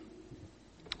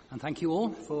And thank you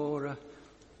all for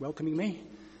welcoming me,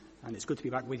 and it's good to be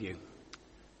back with you.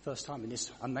 First time in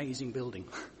this amazing building.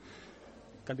 Going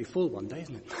to be full one day,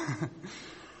 isn't it?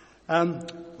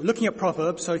 We're looking at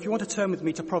Proverbs, so if you want to turn with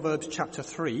me to Proverbs chapter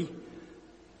 3,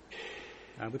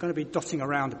 we're going to be dotting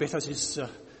around a bit as is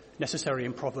necessary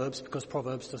in Proverbs, because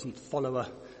Proverbs doesn't follow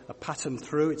a pattern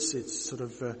through. It's sort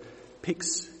of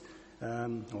picks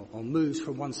or moves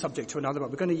from one subject to another,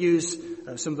 but we're going to use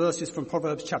some verses from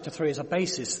Proverbs chapter 3 as a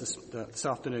basis this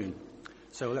afternoon.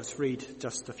 So let's read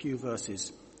just a few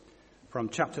verses from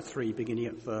chapter 3, beginning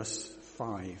at verse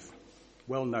 5.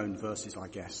 Well-known verses, I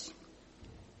guess.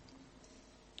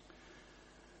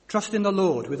 Trust in the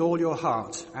Lord with all your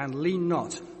heart, and lean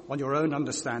not on your own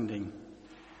understanding.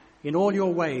 In all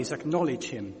your ways acknowledge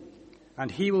him, and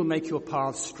he will make your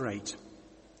paths straight.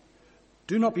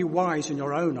 Do not be wise in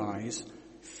your own eyes.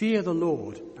 Fear the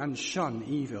Lord and shun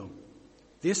evil.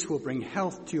 This will bring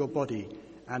health to your body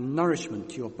and nourishment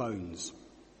to your bones.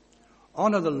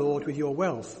 Honor the Lord with your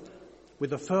wealth, with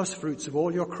the first fruits of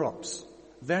all your crops.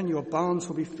 Then your barns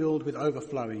will be filled with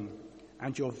overflowing,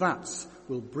 and your vats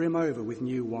will brim over with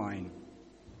new wine.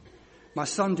 My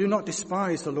son, do not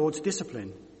despise the Lord's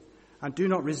discipline, and do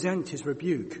not resent his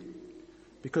rebuke,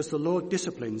 because the Lord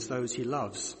disciplines those he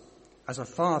loves. As a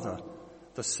father,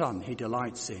 the son he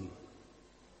delights in.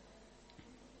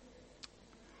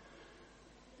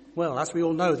 Well, as we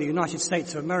all know, the United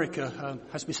States of America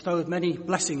has bestowed many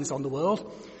blessings on the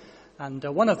world, and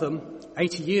one of them,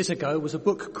 80 years ago, was a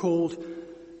book called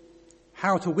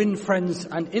How to Win Friends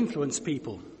and Influence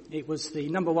People. It was the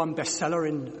number one bestseller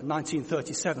in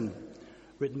 1937,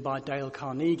 written by Dale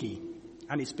Carnegie,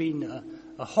 and it's been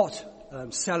a hot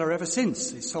seller ever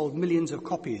since. It's sold millions of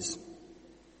copies.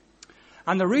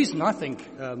 And the reason I think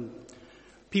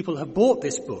people have bought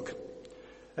this book,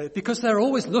 because they're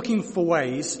always looking for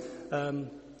ways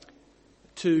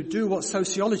to do what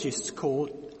sociologists call,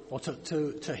 or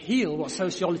to heal what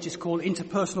sociologists call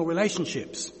interpersonal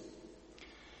relationships.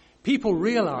 People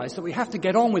realize that we have to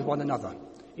get on with one another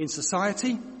in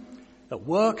society, at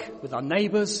work, with our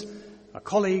neighbours, our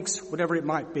colleagues, whatever it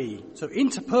might be. So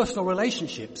interpersonal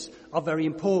relationships are very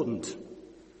important.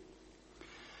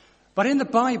 But in the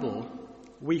Bible,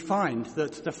 we find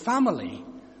that the family,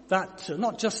 that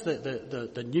not just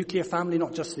the nuclear family,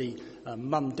 not just the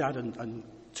mum, dad and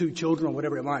two children or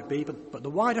whatever it might be, but the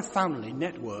wider family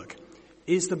network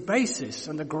is the basis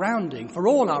and the grounding for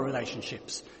all our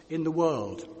relationships in the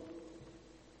world.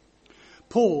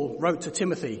 Paul wrote to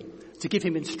Timothy to give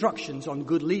him instructions on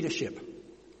good leadership.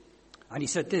 And he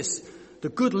said this: the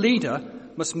good leader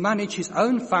must manage his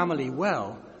own family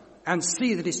well and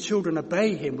see that his children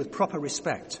obey him with proper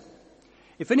respect.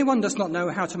 If anyone does not know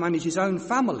how to manage his own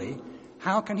family,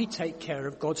 how can he take care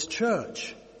of God's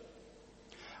church?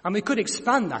 And we could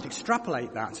expand that,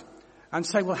 extrapolate that, and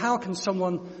say, well, how can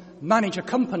someone manage a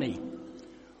company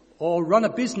or run a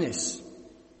business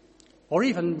or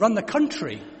even run the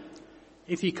country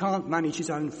if he can't manage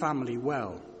his own family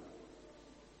well?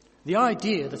 The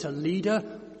idea that a leader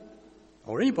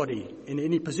or anybody in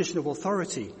any position of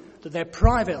authority, that their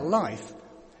private life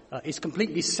is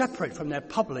completely separate from their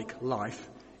public life,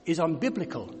 is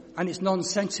unbiblical and it's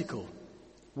nonsensical.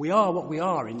 We are what we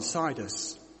are inside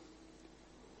us.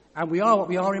 And we are what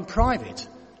we are in private.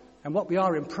 And what we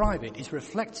are in private is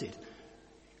reflected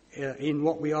in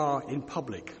what we are in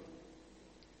public.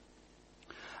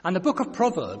 And the book of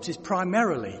Proverbs is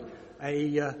primarily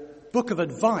a book of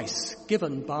advice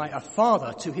given by a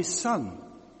father to his son.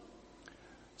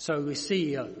 So we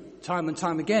see time and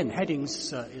time again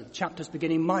headings, chapters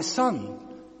beginning, my son,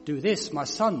 do this, my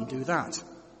son, do that.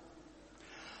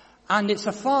 And it's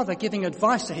a father giving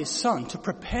advice to his son to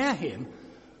prepare him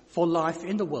for life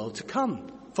in the world to come,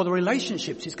 for the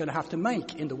relationships he's going to have to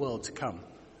make in the world to come.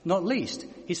 Not least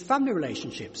his family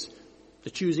relationships, the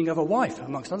choosing of a wife,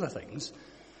 amongst other things.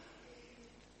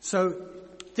 So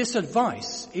this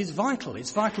advice is vital.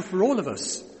 It's vital for all of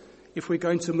us if we're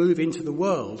going to move into the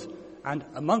world and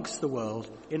amongst the world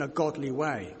in a godly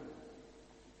way.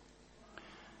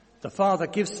 The father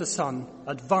gives the son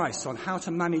advice on how to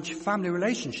manage family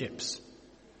relationships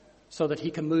so that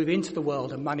he can move into the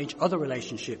world and manage other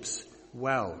relationships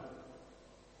well.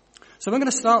 So we're going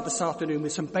to start this afternoon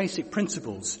with some basic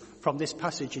principles from this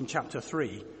passage in chapter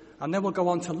 3, and then we'll go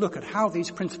on to look at how these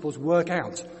principles work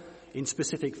out in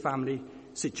specific family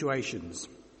situations.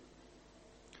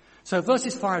 So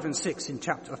verses 5 and 6 in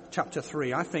chapter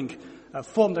 3, I think,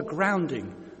 form the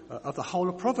grounding of the whole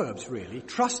of Proverbs, really.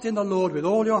 Trust in the Lord with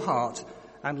all your heart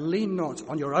and lean not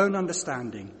on your own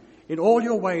understanding. In all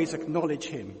your ways acknowledge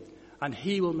him, and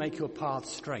he will make your path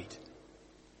straight.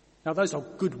 Now those are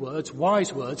good words,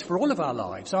 wise words for all of our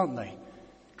lives, aren't they?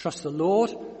 Trust the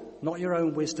Lord, not your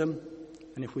own wisdom.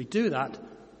 And if we do that,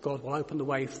 God will open the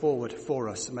way forward for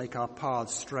us and make our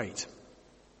paths straight.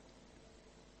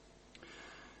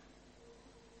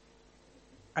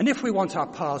 And if we want our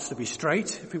paths to be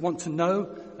straight, if we want to know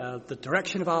the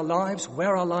direction of our lives,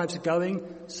 where our lives are going,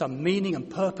 some meaning and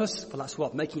purpose, well, that's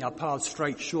what making our paths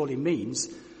straight surely means,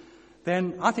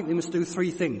 then I think we must do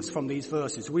three things from these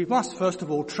verses. We must, first of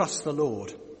all, trust the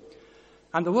Lord.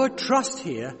 And the word trust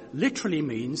here literally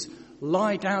means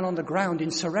lie down on the ground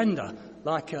in surrender,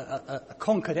 like a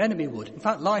conquered enemy would. In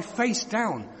fact, lie face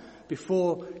down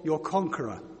before your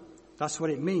conqueror. That's what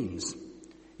it means.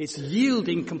 It's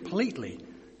yielding completely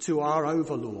to our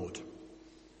overlord.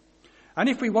 And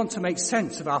if we want to make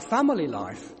sense of our family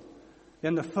life,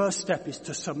 then the first step is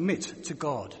to submit to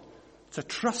God, to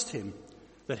trust him,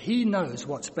 that he knows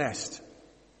what's best.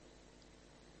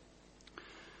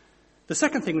 The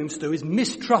second thing we must do is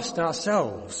mistrust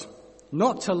ourselves,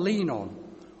 not to lean on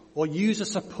or use as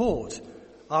support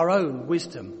our own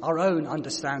wisdom, our own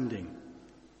understanding.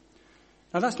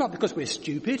 Now that's not because we're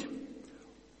stupid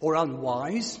or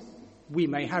unwise. We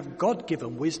may have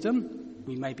God-given wisdom,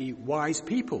 we may be wise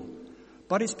people,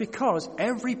 but it's because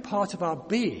every part of our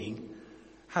being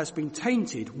has been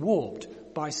tainted,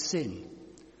 warped by sin,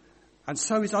 and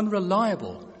so is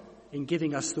unreliable in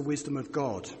giving us the wisdom of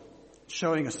God,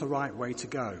 showing us the right way to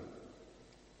go.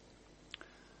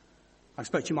 I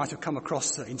expect you might have come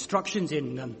across instructions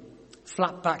in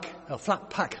flat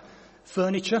pack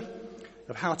furniture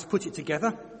of how to put it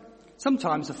together.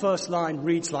 Sometimes the first line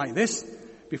reads like this: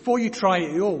 before you try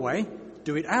it your way,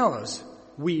 do it ours.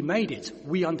 We made it.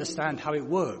 We understand how it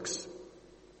works.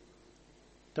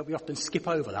 Don't we often skip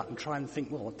over that and try and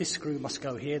think, well, this screw must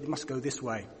go here, it must go this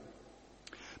way.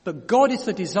 But God is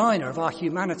the designer of our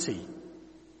humanity,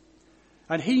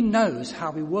 and he knows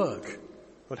how we work,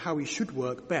 but how we should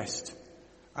work best.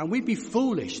 And we'd be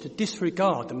foolish to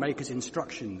disregard the Maker's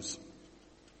instructions,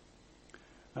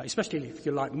 especially if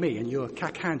you're like me and you're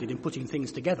cack-handed in putting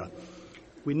things together.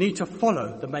 We need to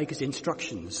follow the Maker's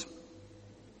instructions.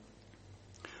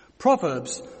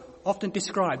 Proverbs often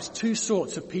describes two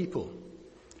sorts of people: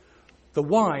 the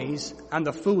wise and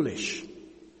the foolish.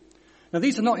 Now,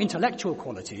 these are not intellectual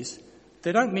qualities.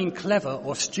 They don't mean clever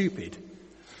or stupid.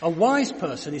 A wise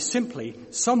person is simply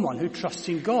someone who trusts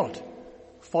in God,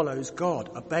 follows God,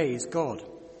 obeys God.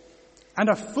 And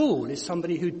a fool is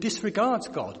somebody who disregards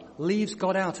God, leaves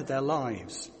God out of their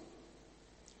lives.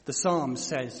 The Psalm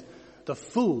says, the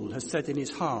fool has said in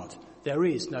his heart, there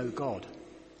is no God.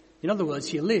 In other words,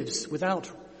 he lives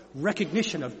without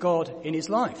recognition of God in his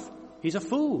life. He's a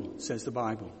fool, says the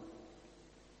Bible.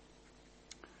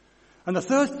 And the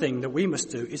third thing that we must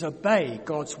do is obey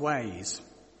God's ways.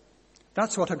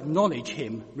 That's what acknowledge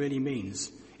him really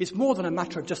means. It's more than a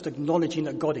matter of just acknowledging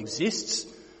that God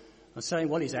exists and saying,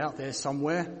 well, he's out there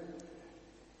somewhere.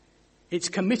 It's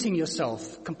committing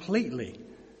yourself completely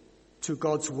to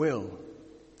God's will,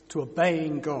 to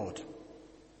obeying God.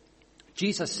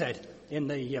 Jesus said in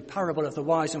the parable of the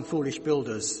wise and foolish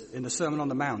builders in the Sermon on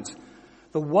the Mount,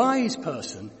 the wise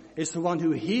person is the one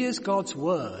who hears God's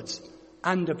words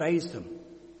and obeys them,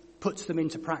 puts them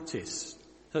into practice.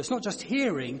 So it's not just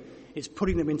hearing, it's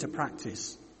putting them into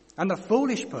practice. And the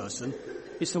foolish person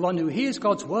is the one who hears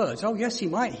God's words. Oh yes, he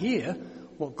might hear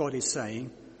what God is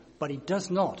saying, but he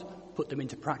does not put them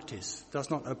into practice,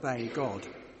 does not obey God.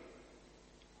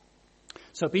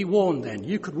 So be warned then.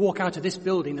 You could walk out of this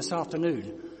building this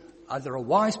afternoon, either a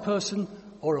wise person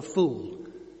or a fool.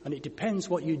 And it depends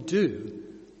what you do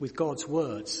with God's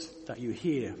words that you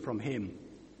hear from him.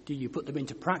 Do you put them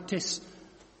into practice,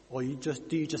 or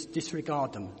do you just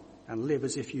disregard them and live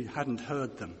as if you hadn't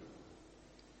heard them?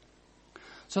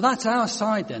 So that's our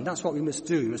side then. That's what we must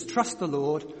do. We must trust the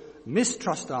Lord,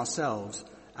 mistrust ourselves,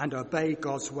 and obey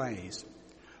God's ways.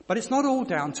 But it's not all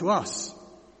down to us.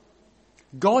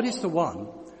 God is the one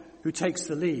who takes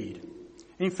the lead.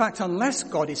 In fact, unless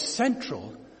God is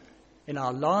central in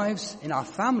our lives, in our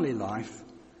family life,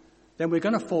 then we're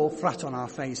going to fall flat on our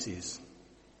faces.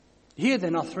 Here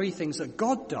then are three things that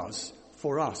God does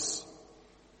for us.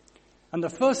 And the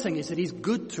first thing is that he's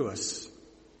good to us.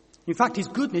 In fact, his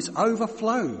goodness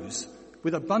overflows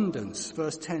with abundance,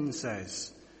 verse 10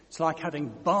 says. It's like having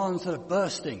barns that are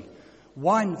bursting,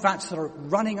 wine vats that are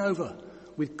running over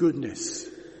with goodness.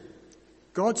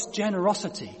 God's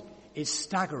generosity is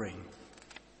staggering.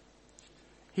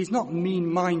 He's not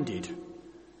mean-minded.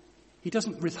 He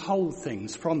doesn't withhold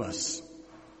things from us.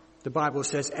 The Bible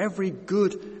says every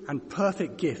good and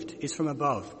perfect gift is from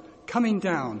above, coming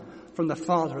down from the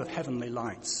Father of heavenly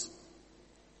lights.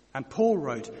 And Paul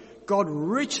wrote, God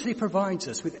richly provides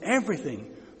us with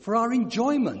everything for our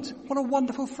enjoyment. What a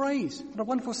wonderful phrase. What a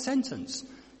wonderful sentence.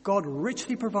 God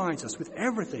richly provides us with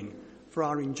everything for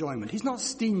our enjoyment. He's not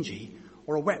stingy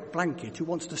or a wet blanket who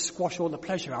wants to squash all the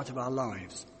pleasure out of our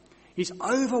lives. He's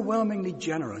overwhelmingly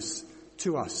generous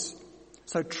to us.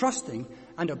 So trusting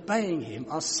and obeying him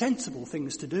are sensible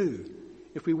things to do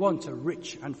if we want a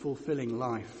rich and fulfilling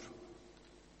life.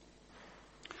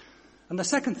 And the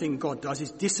second thing God does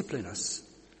is discipline us.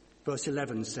 Verse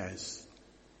 11 says,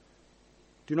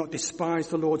 do not despise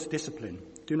the Lord's discipline.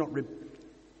 Do not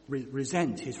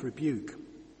resent his rebuke.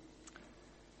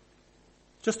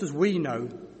 Just as we know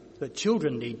that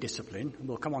children need discipline, and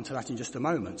we'll come on to that in just a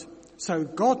moment, so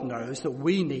God knows that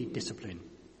we need discipline.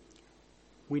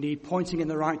 We need pointing in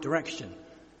the right direction.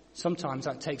 Sometimes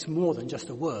that takes more than just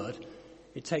a word.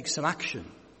 It takes some action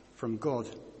from God.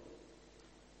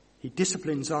 He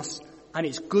disciplines us, and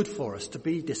it's good for us to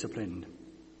be disciplined.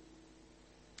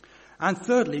 And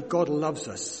thirdly, God loves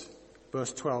us,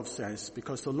 verse 12 says,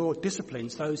 because the Lord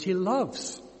disciplines those he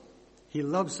loves. He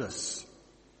loves us.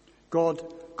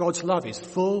 God's love is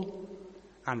full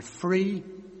and free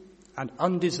and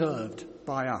undeserved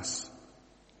by us.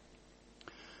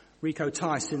 Rico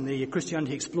Tice in the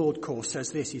Christianity Explored course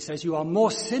says this. He says, you are more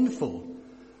sinful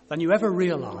than you ever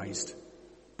realized,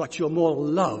 but you're more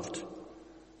loved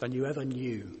than you ever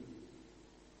knew.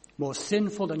 More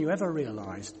sinful than you ever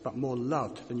realized, but more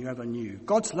loved than you ever knew.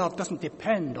 God's love doesn't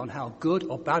depend on how good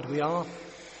or bad we are,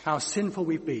 how sinful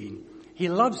we've been. He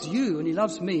loves you and he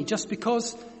loves me just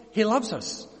because he loves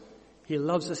us. He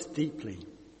loves us deeply.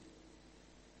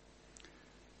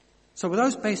 So with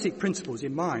those basic principles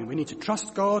in mind, we need to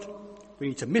trust God, we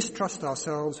need to mistrust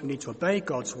ourselves, we need to obey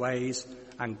God's ways,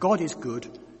 and God is good,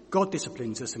 God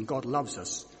disciplines us, and God loves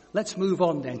us. Let's move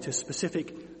on then to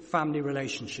specific family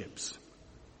relationships.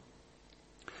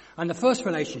 And the first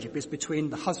relationship is between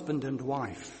the husband and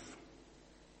wife.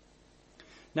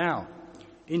 Now,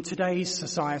 in today's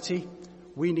society,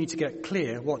 we need to get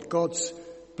clear what God's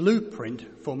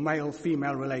blueprint for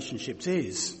male-female relationships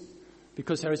is,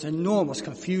 because there is enormous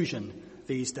confusion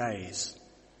these days,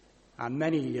 and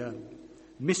many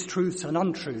mistruths and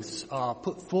untruths are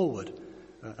put forward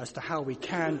as to how we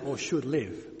can or should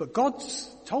live. But God's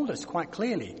told us quite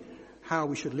clearly how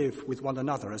we should live with one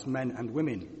another as men and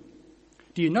women.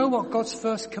 Do you know what God's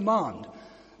first command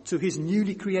to his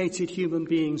newly created human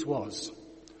beings was?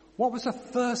 What was the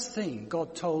first thing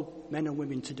God told men and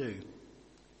women to do?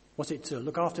 Was it to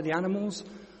look after the animals?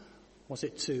 Was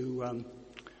it to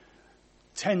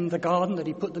tend the garden that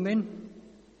he put them in?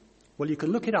 Well, you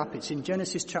can look it up. It's in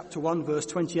Genesis chapter 1, verse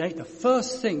 28. The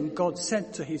first thing God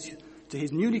said to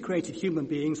his newly created human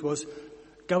beings was,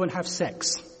 go and have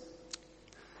sex.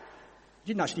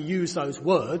 He didn't actually use those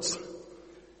words.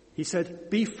 He said,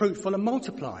 be fruitful and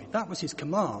multiply. That was his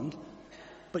command.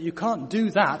 But you can't do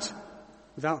that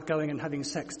without going and having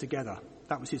sex together.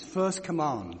 That was his first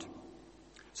command.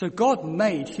 So God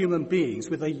made human beings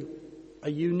with a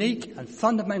unique and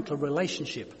fundamental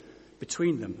relationship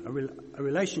between them, a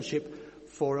relationship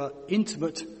for an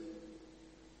intimate,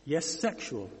 yes,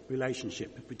 sexual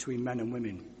relationship between men and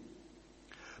women.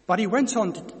 But he went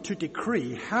on to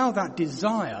decree how that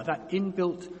desire, that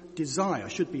inbuilt desire,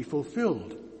 should be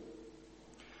fulfilled.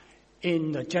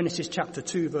 In Genesis chapter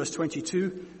 2, verse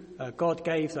 22, God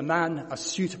gave the man a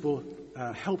suitable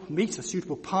helpmeet, a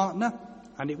suitable partner,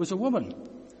 and it was a woman.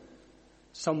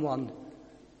 Someone,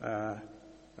 a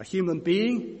human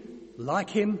being, like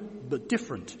him, but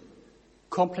different,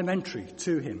 complementary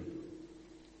to him.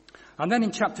 And then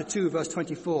in chapter 2, verse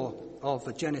 24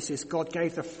 of Genesis, God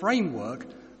gave the framework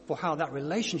for how that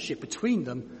relationship between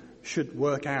them should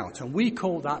work out. And we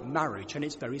call that marriage, and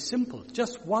it's very simple.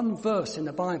 Just one verse in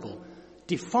the Bible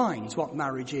defines what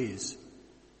marriage is.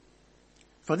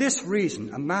 For this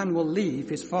reason, a man will leave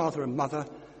his father and mother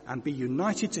and be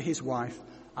united to his wife,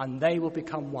 and they will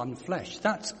become one flesh.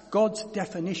 That's God's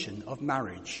definition of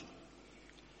marriage.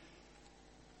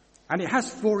 And it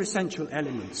has four essential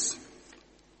elements.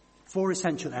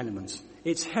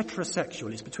 It's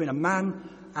heterosexual. It's between a man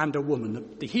and a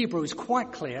woman. The Hebrew is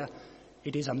quite clear.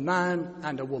 It is a man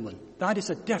and a woman. That is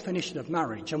a definition of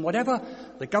marriage. And whatever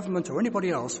the government or anybody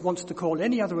else wants to call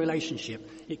any other relationship,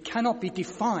 it cannot be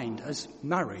defined as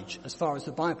marriage as far as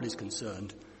the Bible is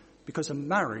concerned, because a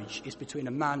marriage is between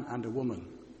a man and a woman.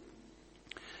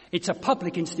 It's a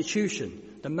public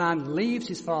institution. The man leaves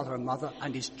his father and mother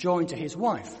and is joined to his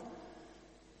wife.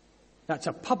 That's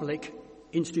a public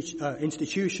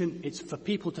institution. It's for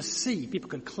people to see. People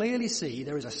can clearly see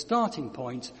there is a starting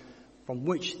point from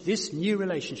which this new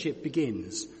relationship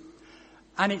begins.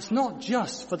 And it's not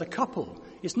just for the couple.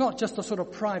 It's not just a sort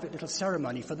of private little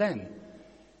ceremony for them.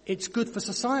 It's good for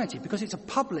society because it's a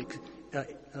public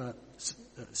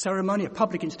ceremony, a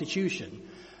public institution.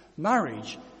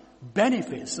 Marriage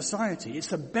benefits society. It's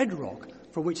the bedrock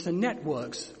for which the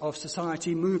networks of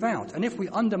society move out. And if we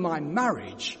undermine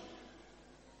marriage,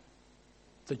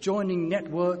 the joining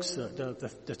networks,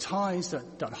 the ties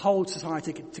that hold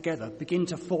society together begin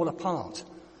to fall apart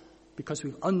because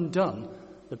we've undone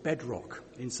the bedrock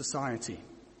in society.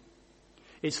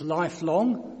 It's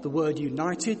lifelong. The word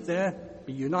united there,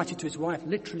 be united to his wife,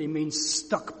 literally means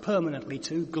stuck permanently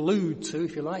to, glued to,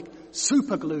 if you like,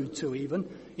 super glued to even.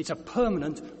 It's a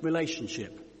permanent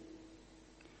relationship.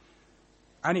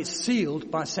 And it's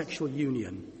sealed by sexual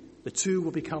union. The two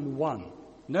will become one.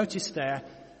 Notice there,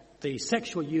 the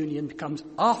sexual union comes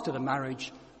after the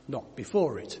marriage, not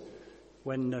before it.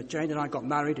 When Jane and I got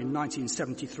married in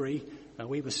 1973,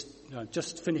 we were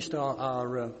just finished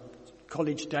our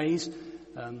college days.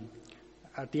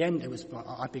 At the end,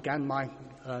 I began my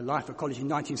life at college in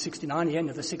 1969, the end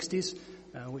of the 60s,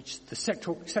 which the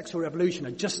sexual revolution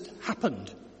had just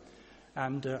happened.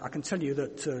 And I can tell you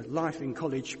that life in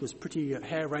college was pretty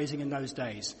hair-raising in those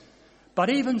days. But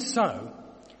even so,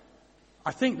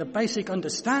 I think the basic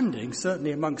understanding,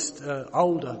 certainly amongst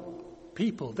older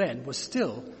people then, was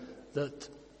still that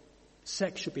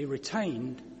sex should be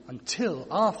retained until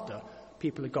after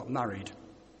people had got married.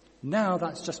 Now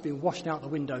that's just been washed out the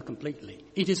window completely.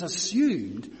 It is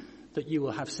assumed that you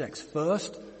will have sex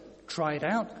first, try it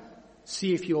out,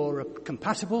 see if you're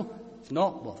compatible. If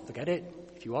not, well, forget it.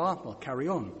 If you are, well, carry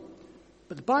on.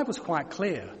 But the Bible's quite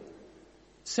clear.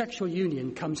 Sexual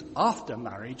union comes after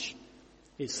marriage.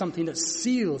 It's something that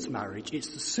seals marriage. It's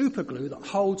the superglue that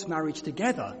holds marriage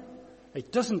together.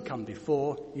 It doesn't come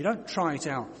before. You don't try it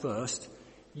out first.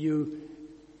 You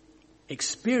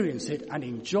experience it and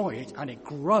enjoy it, and it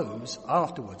grows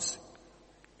afterwards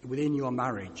within your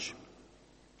marriage.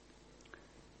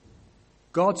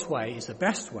 God's way is the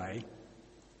best way,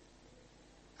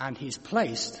 and he's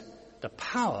placed the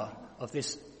power of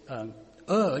this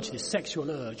urge, this sexual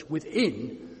urge,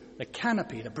 within the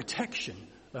canopy, the protection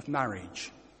of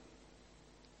marriage.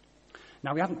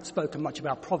 Now, we haven't spoken much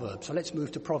about Proverbs, so let's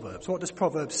move to Proverbs. What does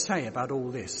Proverbs say about all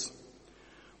this?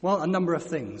 Well, a number of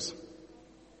things.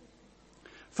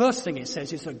 First thing it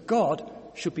says is that God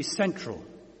should be central.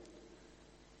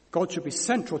 God should be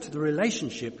central to the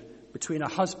relationship between a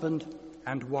husband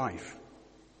and wife.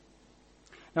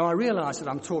 Now, I realize that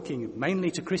I'm talking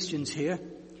mainly to Christians here,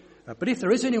 but if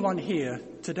there is anyone here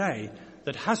today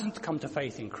that hasn't come to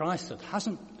faith in Christ, that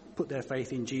hasn't put their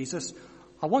faith in Jesus,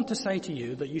 I want to say to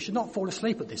you that you should not fall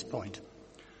asleep at this point.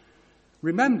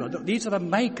 Remember that these are the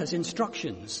Maker's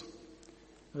instructions.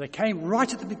 They came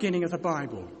right at the beginning of the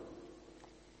Bible,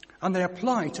 and they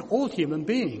apply to all human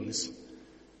beings.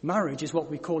 Marriage is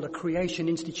what we call a creation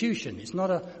institution. It's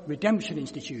not a redemption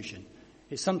institution.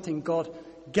 It's something God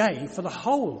gave for the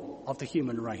whole of the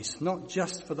human race, not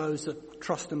just for those that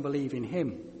trust and believe in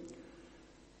him.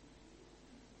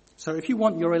 So if you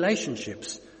want your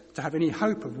relationships to have any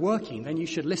hope of working, then you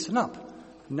should listen up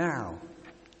now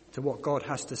to what God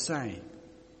has to say.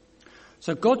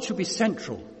 So God should be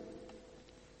central.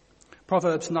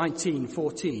 Proverbs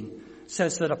 19:14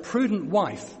 says that a prudent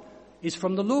wife is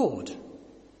from the Lord.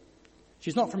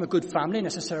 She's not from a good family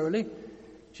necessarily.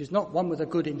 She's not one with a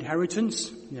good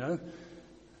inheritance,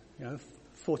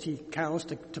 40 cows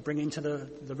to bring into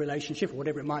the relationship or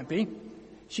whatever it might be.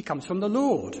 She comes from the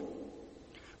Lord.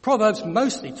 Proverbs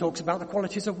mostly talks about the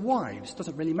qualities of wives.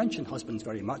 Doesn't really mention husbands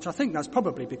very much. I think that's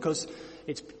probably because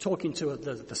it's talking to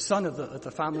the son of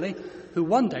the family who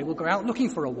one day will go out looking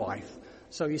for a wife.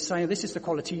 So he's saying this is the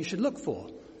quality you should look for.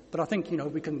 But I think,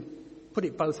 we can put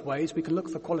it both ways. We can look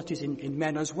for qualities in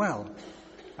men as well.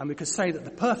 And we could say that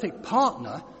the perfect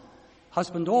partner,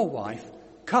 husband or wife,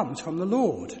 comes from the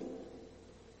Lord.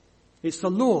 It's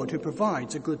the Lord who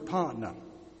provides a good partner.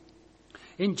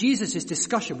 In Jesus'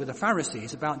 discussion with the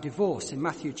Pharisees about divorce in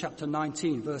Matthew chapter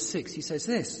 19, verse 6, he says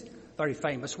this, very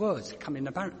famous words, come in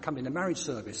the marriage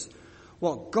service.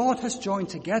 What God has joined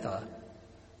together,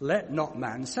 let not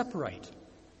man separate.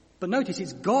 But notice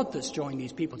it's God that's joined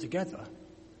these people together.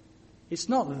 It's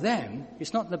not them,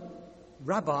 it's not the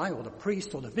rabbi or the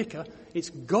priest or the vicar, it's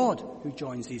God who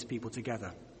joins these people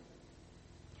together.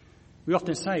 We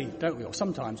often say, don't we, or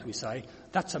sometimes we say,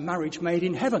 that's a marriage made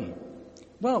in heaven.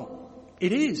 Well,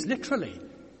 it is, literally.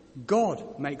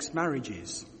 God makes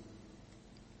marriages.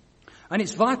 And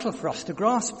it's vital for us to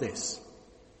grasp this.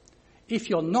 If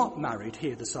you're not married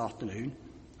here this afternoon,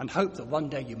 and hope that one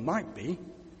day you might be,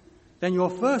 then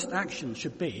your first action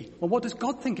should be, well, what does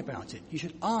God think about it? You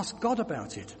should ask God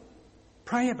about it.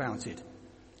 Pray about it.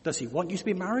 Does he want you to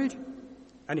be married?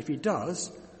 And if he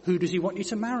does, who does he want you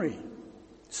to marry?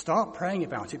 Start praying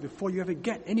about it before you ever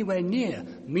get anywhere near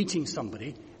meeting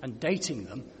somebody and dating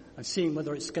them and seeing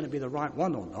whether it's going to be the right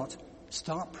one or not.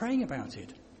 Start praying about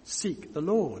it. Seek the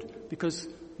Lord, because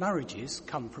marriages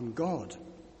come from God.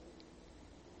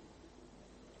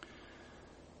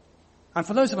 And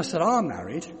for those of us that are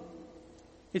married,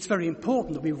 it's very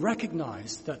important that we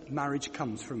recognize that marriage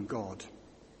comes from God.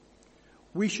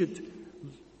 We should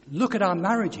look at our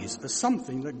marriages as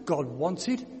something that God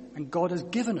wanted and God has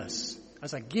given us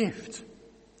as a gift.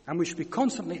 And we should be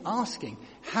constantly asking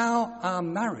how our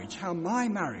marriage, how my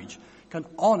marriage can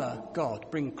honour God,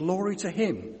 bring glory to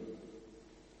him.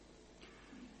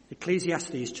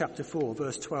 Ecclesiastes chapter 4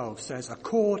 verse 12 says, "A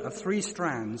cord of 3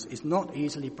 strands is not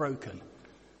easily broken."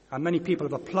 And many people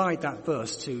have applied that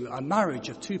verse to a marriage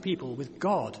of 2 people with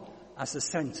God as the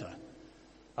centre.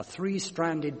 A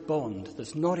 3-stranded bond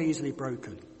that's not easily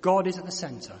broken. God is at the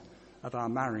centre of our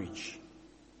marriage.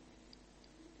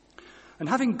 And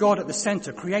having God at the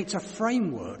centre creates a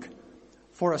framework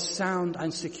for a sound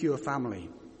and secure family.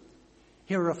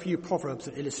 Here are a few proverbs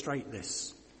that illustrate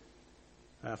this.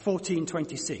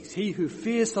 14:26, "He who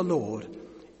fears the Lord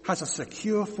has a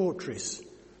secure fortress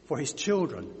for his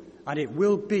children, and it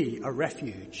will be a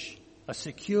refuge." A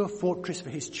secure fortress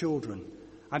for his children,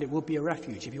 and it will be a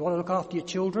refuge. If you want to look after your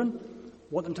children,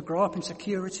 want them to grow up in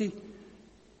security,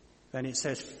 then it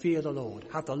says, fear the Lord.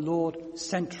 Have the Lord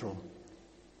central.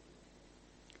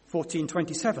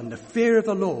 14:27, "The fear of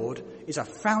the Lord is a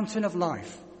fountain of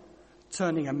life,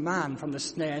 turning a man from the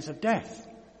snares of death."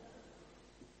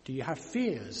 Do you have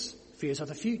fears? Fears of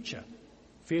the future?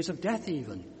 Fears of death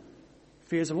even?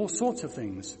 Fears of all sorts of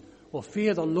things? Well,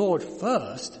 fear the Lord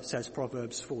first, says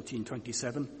Proverbs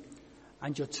 14:27,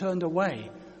 and you're turned away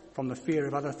from the fear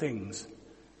of other things,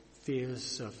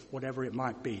 fears of whatever it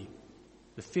might be.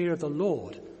 The fear of the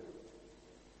Lord.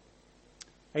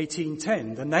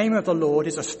 18:10, "The name of the Lord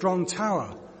is a strong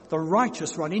tower. The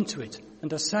righteous run into it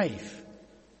and are safe."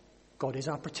 God is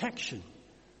our protection.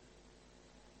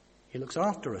 He looks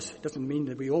after us. It doesn't mean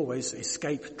that we always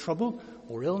escape trouble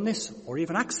or illness or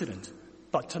even accident.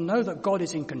 But to know that God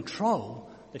is in control,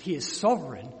 that he is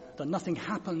sovereign, that nothing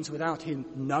happens without him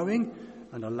knowing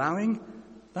and allowing,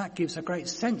 that gives a great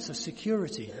sense of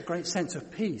security, a great sense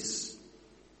of peace.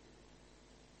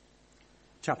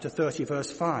 Chapter 30, verse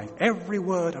 5, "Every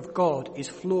word of God is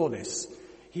flawless.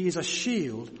 He is a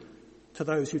shield to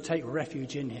those who take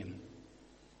refuge in him."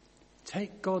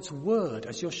 Take God's word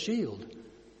as your shield.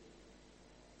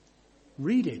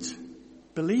 Read it,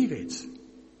 believe it,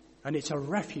 and it's a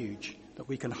refuge that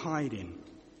we can hide in.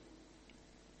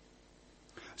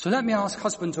 So let me ask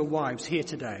husbands and wives here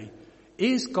today,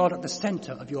 is God at the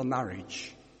centre of your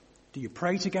marriage? Do you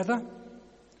pray together?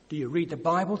 Do you read the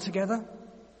Bible together?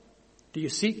 Do you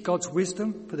seek God's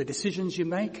wisdom for the decisions you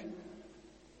make?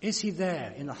 Is he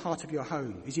there in the heart of your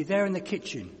home? Is he there in the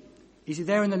kitchen? Is he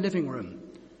there in the living room?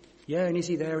 Yeah, and is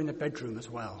he there in the bedroom as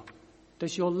well?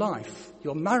 Does your life,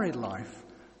 your married life,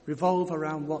 revolve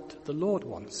around what the Lord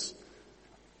wants?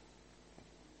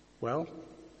 Well,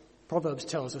 Proverbs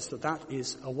tells us that that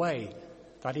is a way,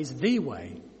 that is the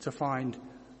way to find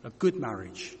a good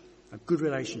marriage, a good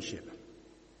relationship.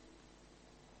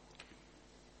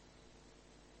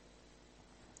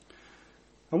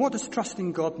 And what does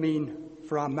trusting God mean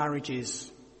for our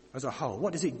marriages as a whole?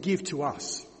 What does it give to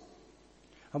us?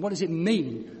 And what does it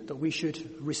mean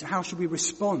that how should we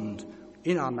respond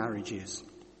in our marriages?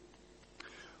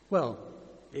 Well,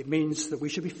 it means that we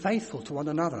should be faithful to one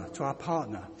another, to our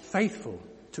partner, faithful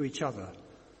to each other.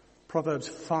 Proverbs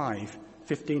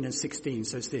 5:15 and 16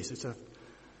 says this. It's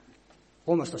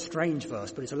almost a strange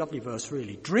verse, but it's a lovely verse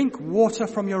really. "Drink water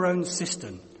from your own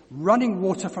cistern, running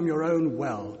water from your own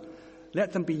well.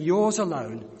 Let them be yours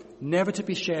alone, never to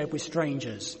be shared with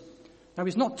strangers." Now,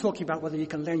 he's not talking about whether you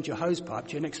can lend your hose pipe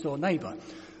to your next door neighbour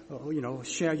or,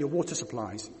 share your water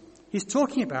supplies. He's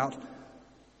talking about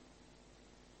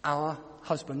our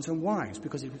husbands and wives,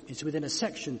 because it's within a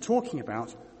section talking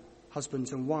about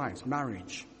husbands and wives,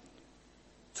 marriage.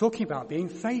 Talking about being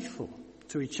faithful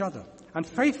to each other. And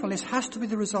faithfulness has to be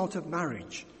the result of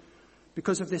marriage.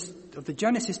 Because of the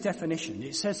Genesis definition,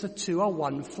 it says the two are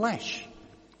one flesh.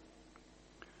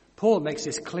 Paul makes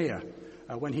this clear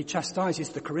when he chastises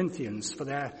the Corinthians for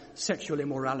their sexual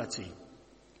immorality.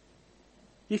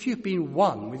 If you've been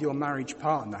one with your marriage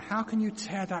partner, how can you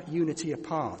tear that unity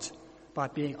apart by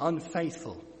being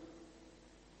unfaithful?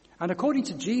 And according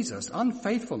to Jesus,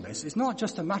 unfaithfulness is not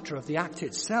just a matter of the act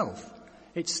itself.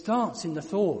 It starts in the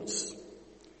thoughts.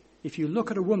 If you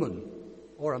look at a woman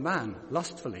or a man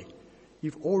lustfully,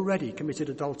 you've already committed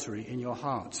adultery in your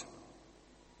heart.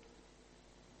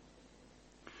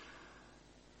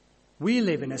 We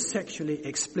live in a sexually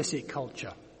explicit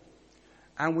culture,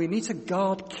 and we need to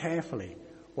guard carefully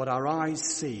what our eyes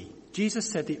see. Jesus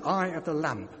said the eye is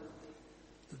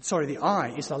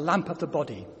the lamp of the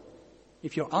body.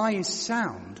 If your eye is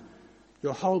sound,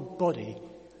 your whole body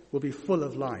will be full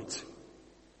of light.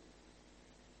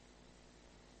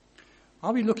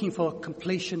 Are we looking for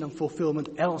completion and fulfillment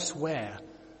elsewhere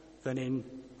than in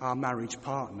our marriage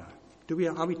partner?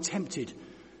 Are we tempted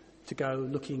to go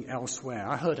looking elsewhere?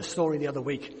 I heard a story the other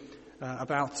week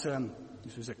about,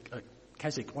 this was a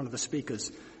Keswick, one of the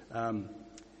speakers,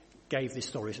 gave this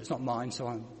story. So it's not mine, so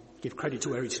I'll give credit to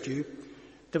where it's due.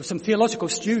 There were some theological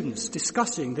students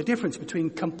discussing the difference between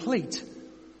complete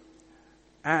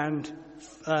and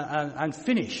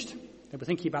finished. They were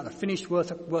thinking about the finished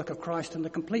work of Christ and the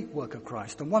complete work of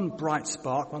Christ. And one bright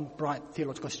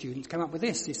theological student came up with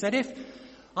this. He said,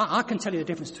 I can tell you the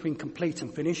difference between complete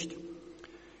and finished. He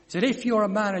said, if you're a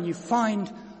man and you find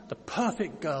the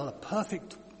perfect girl, a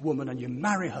perfect woman, and you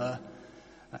marry her,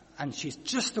 and she's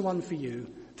just the one for you,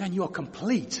 then you're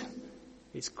complete.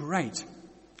 It's great.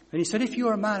 And he said, if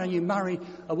you're a man and you marry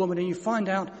a woman and you find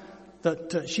out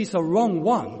that she's the wrong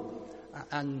one,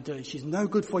 and she's no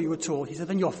good for you at all, he said,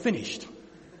 then you're finished.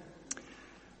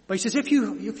 But he says, if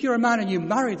you're a man and you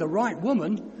marry the right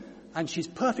woman, and she's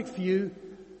perfect for you,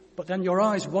 but then your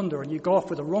eyes wander and you go off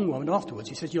with the wrong woman afterwards,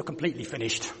 he says, you're completely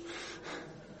finished.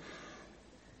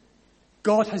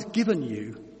 God has given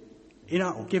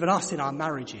us in our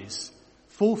marriages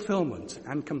fulfillment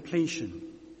and completion.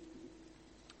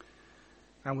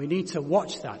 And we need to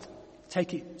watch that,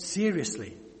 take it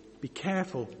seriously, be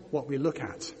careful what we look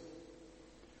at.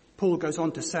 Paul goes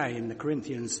on to say in the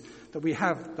Corinthians that we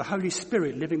have the Holy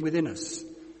Spirit living within us.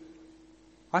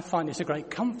 I find this a great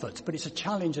comfort, but it's a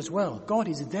challenge as well. God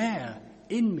is there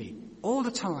in me all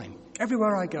the time,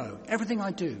 everywhere I go, everything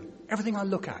I do, everything I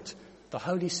look at. The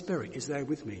Holy Spirit is there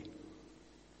with me.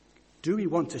 Do we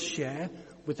want to share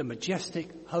with the majestic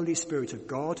Holy Spirit of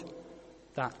God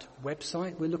that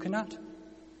website we're looking at?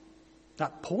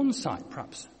 That porn site,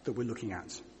 perhaps, that we're looking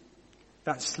at?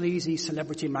 That sleazy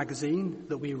celebrity magazine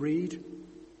that we read?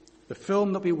 The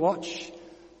film that we watch,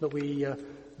 that we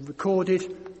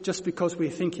recorded just because we're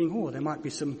thinking, there might be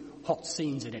some hot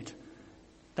scenes in it.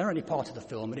 They're only part of the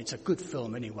film, and it's a good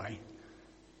film anyway.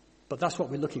 But that's what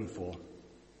we're looking for.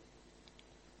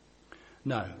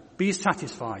 No, be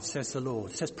satisfied, says the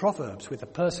Lord, says Proverbs, with the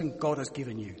person God has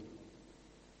given you.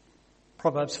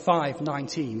 Proverbs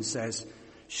 5:19 says,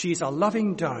 she's a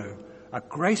loving doe, a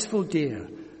graceful deer.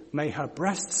 May her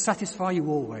breast satisfy you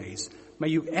always. May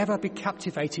you ever be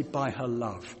captivated by her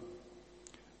love.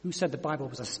 Who said the Bible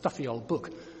was a stuffy old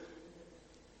book?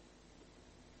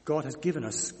 God has given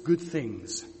us good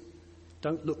things.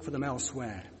 Don't look for them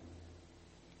elsewhere.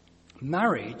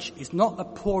 Marriage is not a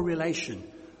poor relation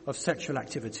of sexual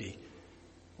activity.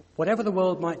 Whatever the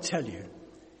world might tell you,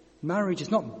 marriage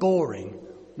is not boring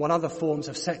while other forms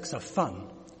of sex are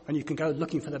fun and you can go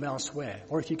looking for them elsewhere.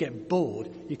 Or if you get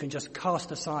bored, you can just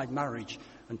cast aside marriage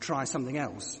and try something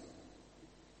else.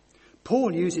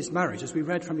 Paul uses marriage, as we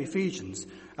read from Ephesians,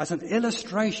 as an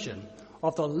illustration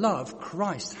of the love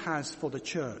Christ has for the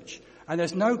church. And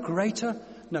there's no greater,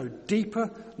 no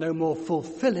deeper, no more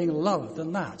fulfilling love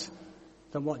than that,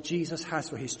 than what Jesus has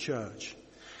for his church.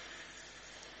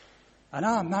 And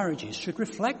our marriages should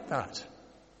reflect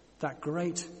that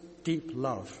great, deep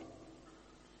love.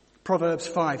 Proverbs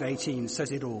 5:18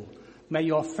 says it all. May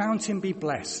your fountain be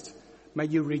blessed. May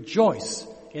you rejoice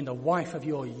in the wife of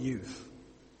your youth.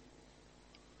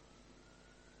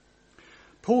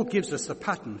 Paul gives us the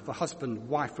pattern for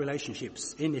husband-wife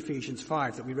relationships in Ephesians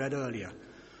 5 that we read earlier.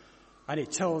 And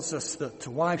it tells us that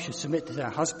wives should submit to their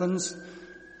husbands.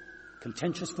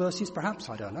 Contentious verses, perhaps,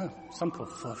 I don't know. Some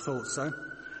thought so.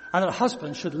 And that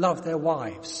husbands should love their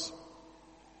wives.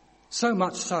 So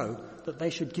much so that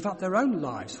they should give up their own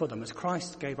lives for them as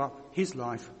Christ gave up his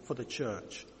life for the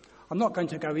church. I'm not going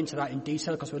to go into that in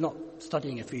detail because we're not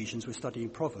studying Ephesians, we're studying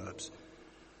Proverbs.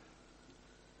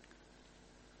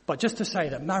 But just to say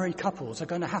that married couples are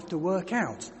going to have to work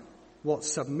out what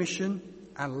submission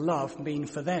and love mean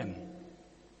for them.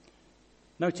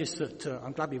 Notice that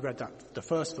I'm glad we read that the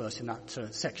first verse in that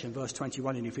section, verse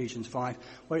 21 in Ephesians 5,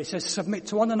 where it says submit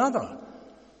to one another.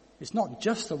 It's not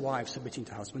just the wives submitting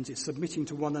to husbands, it's submitting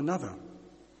to one another.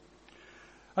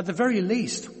 At the very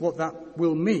least, what that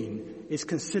will mean is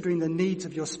considering the needs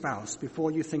of your spouse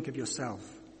before you think of yourself.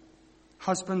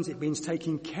 Husbands, it means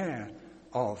taking care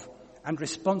of and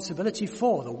responsibility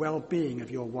for the well-being of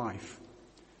your wife.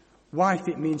 Wife,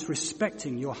 it means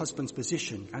respecting your husband's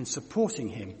position and supporting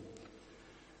him.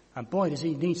 And boy, does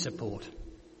he need support.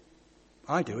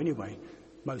 I do anyway,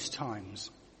 most times.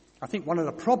 I think one of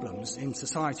the problems in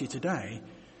society today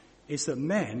is that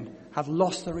men have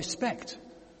lost the respect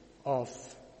of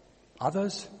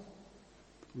others,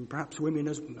 perhaps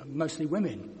women, mostly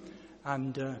women,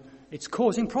 and it's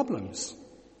causing problems.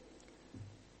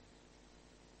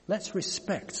 Let's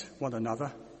respect one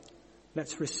another.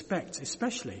 Let's respect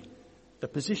especially the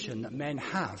position that men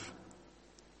have.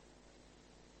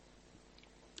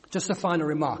 Just a final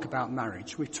remark about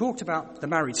marriage. We've talked about the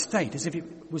married state as if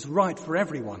it was right for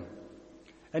everyone.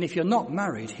 And if you're not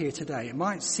married here today, it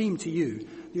might seem to you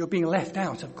that you're being left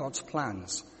out of God's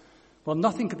plans. Well,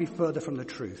 nothing could be further from the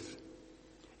truth.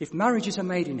 If marriages are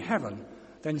made in heaven,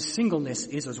 then singleness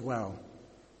is as well.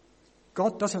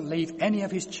 God doesn't leave any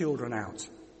of his children out.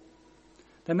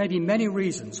 There may be many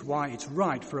reasons why it's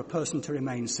right for a person to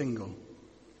remain single.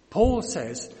 Paul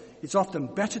says it's often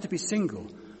better to be single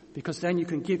because then you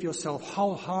can give yourself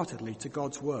wholeheartedly to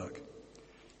God's work.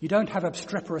 You don't have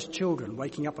obstreperous children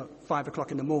waking up at 5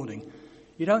 o'clock in the morning.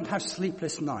 You don't have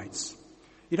sleepless nights.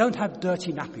 You don't have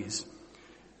dirty nappies.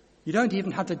 You don't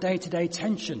even have the day-to-day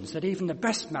tensions that even the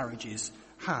best marriages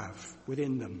have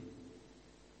within them.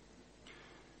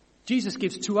 Jesus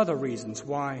gives two other reasons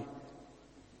why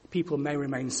people may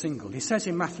remain single. He says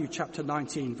in Matthew chapter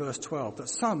 19, verse 12, that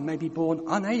some may be born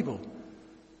unable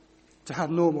to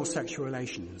have normal sexual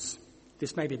relations.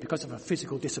 This may be because of a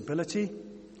physical disability,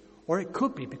 or it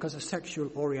could be because of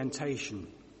sexual orientation.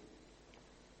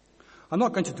 I'm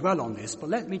not going to dwell on this, but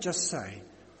let me just say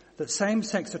that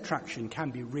same-sex attraction can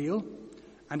be real,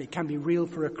 and it can be real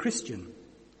for a Christian.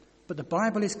 But the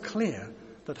Bible is clear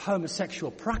that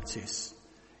homosexual practice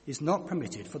is not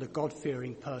permitted for the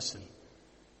God-fearing person.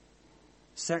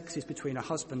 Sex is between a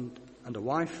husband and a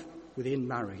wife within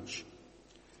marriage.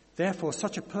 Therefore,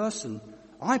 such a person,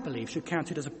 I believe, should count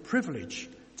it as a privilege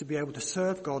to be able to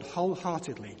serve God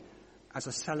wholeheartedly as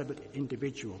a celibate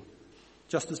individual,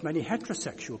 just as many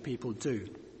heterosexual people do.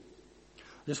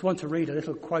 I just want to read a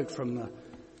little quote from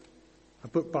a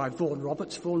book by Vaughan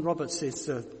Roberts. Vaughan Roberts is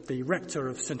the rector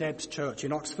of St Ebb's Church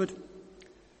in Oxford.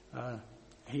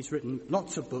 He's written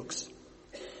lots of books,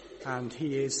 and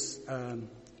he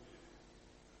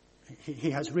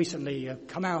has recently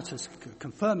come out as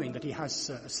confirming that he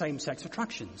has same-sex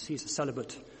attractions. He's a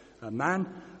celibate man,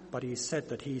 but he said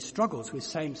that he struggles with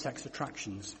same-sex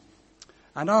attractions.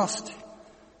 And asked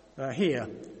here,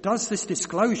 does this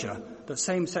disclosure that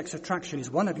same-sex attraction is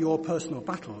one of your personal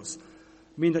battles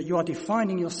mean that you are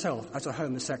defining yourself as a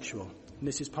homosexual? And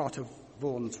this is part of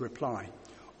Vaughan's reply.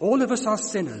 All of us are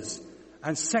sinners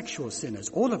and sexual sinners,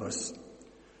 all of us.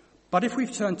 But if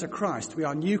we've turned to Christ, we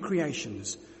are new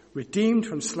creations, redeemed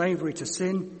from slavery to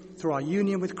sin through our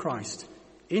union with Christ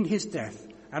in his death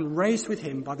and raised with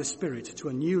him by the Spirit to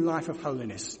a new life of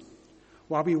holiness,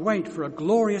 while we wait for a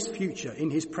glorious future in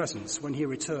his presence when he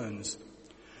returns.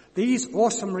 These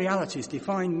awesome realities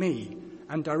define me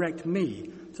and direct me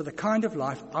to the kind of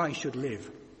life I should live.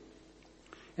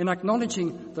 In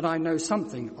acknowledging that I know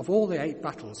something of all the 8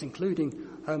 battles, including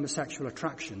homosexual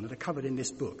attraction, that are covered in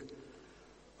this book,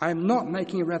 I am not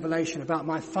making a revelation about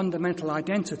my fundamental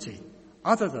identity,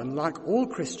 other than, like all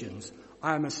Christians,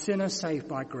 I am a sinner saved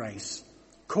by grace,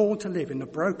 called to live in the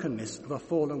brokenness of a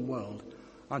fallen world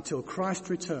until Christ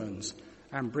returns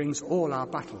and brings all our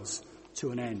battles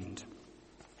to an end.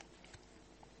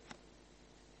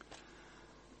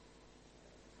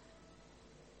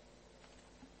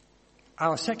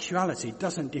 Our sexuality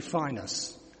doesn't define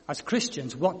us. As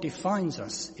Christians, what defines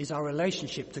us is our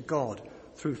relationship to God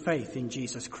through faith in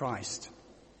Jesus Christ.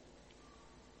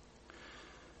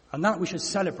 And that we should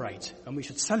celebrate, and we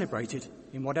should celebrate it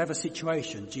in whatever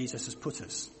situation Jesus has put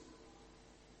us.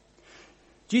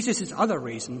 Jesus' other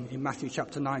reason in Matthew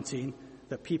chapter 19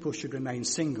 that people should remain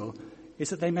single is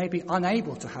that they may be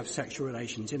unable to have sexual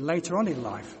relations later on in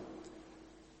life.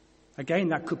 Again,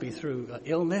 that could be through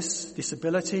illness,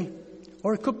 disability,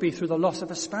 or it could be through the loss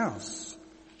of a spouse,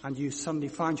 and you suddenly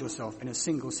find yourself in a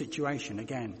single situation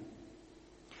again.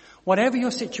 Whatever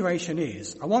your situation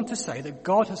is, I want to say that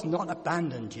God has not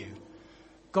abandoned you.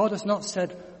 God has not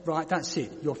said, right, that's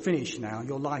it, you're finished now,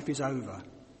 your life is over.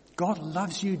 God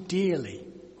loves you dearly,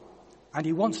 and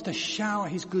he wants to shower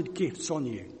his good gifts on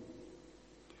you.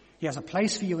 He has a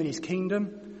place for you in his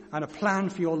kingdom and a plan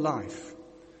for your life.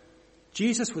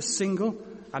 Jesus was single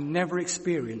and never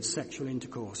experienced sexual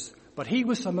intercourse, but he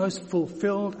was the most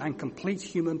fulfilled and complete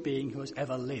human being who has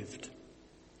ever lived.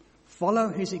 Follow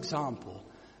his example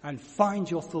and find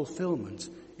your fulfillment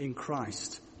in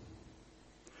Christ.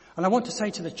 And I want to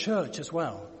say to the church as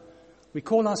well, we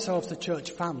call ourselves the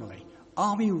church family.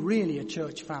 Are we really a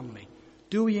church family?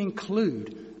 Do we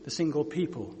include the single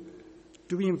people?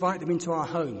 Do we invite them into our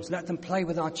homes, let them play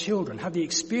with our children, have the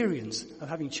experience of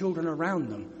having children around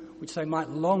them, which they might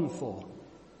long for?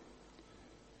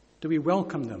 Do we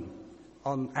welcome them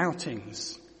on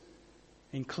outings,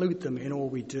 include them in all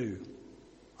we do?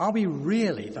 Are we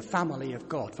really the family of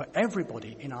God for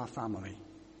everybody in our family?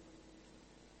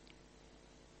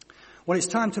 Well, it's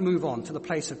time to move on to the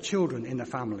place of children in the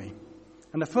family.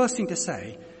 And the first thing to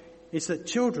say is that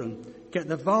children get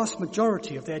the vast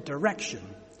majority of their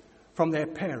direction from their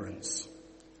parents.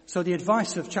 So the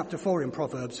advice of chapter 4 in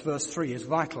Proverbs, verse 3, is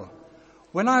vital.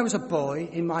 When I was a boy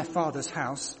in my father's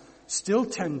house, still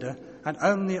tender and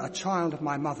only a child of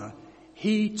my mother,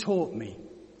 he taught me.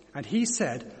 And he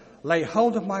said, lay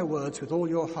hold of my words with all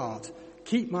your heart,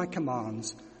 keep my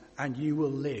commands, and you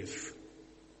will live.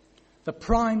 The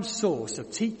prime source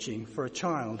of teaching for a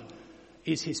child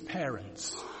is his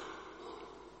parents.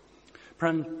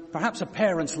 Perhaps a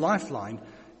parent's lifeline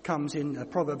comes in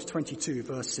Proverbs 22,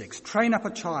 verse 6. Train up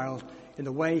a child in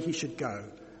the way he should go,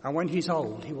 and when he's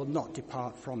old, he will not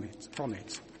depart from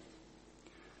it.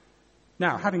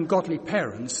 Now, having godly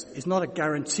parents is not a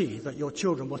guarantee that your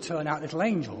children will turn out little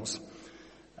angels,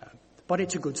 but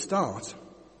it's a good start.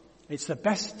 It's the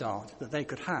best start that they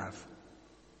could have.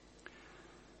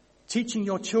 Teaching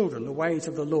your children the ways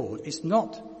of the Lord is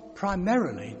not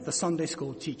primarily the Sunday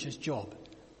school teacher's job.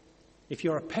 If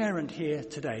you're a parent here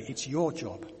today, it's your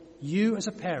job. You as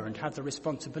a parent have the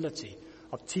responsibility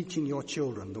of teaching your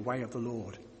children the way of the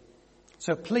Lord.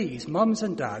 So please, mums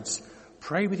and dads,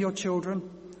 pray with your children,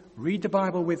 read the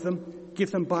Bible with them,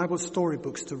 give them Bible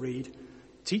storybooks to read,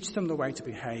 teach them the way to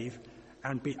behave,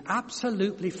 and be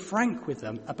absolutely frank with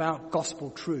them about gospel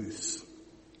truths.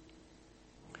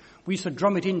 We used to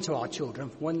drum it into our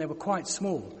children when they were quite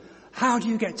small. How do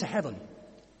you get to heaven?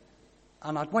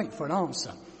 And I'd wait for an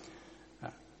answer.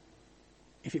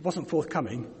 If it wasn't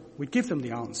forthcoming, we'd give them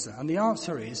the answer. And the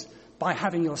answer is by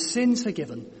having your sins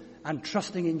forgiven and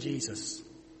trusting in Jesus.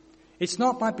 It's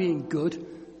not by being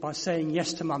good, by saying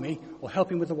yes to mummy or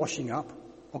helping with the washing up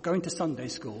or going to Sunday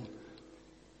school.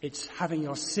 It's having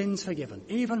your sins forgiven.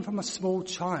 Even from a small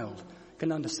child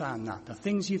can understand that. The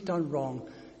things you've done wrong,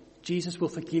 Jesus will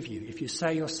forgive you if you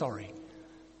say you're sorry.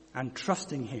 And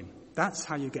trusting him. That's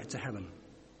how you get to heaven.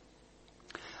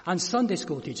 And Sunday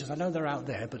school teachers, I know they're out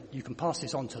there, but you can pass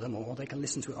this on to them or they can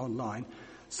listen to it online.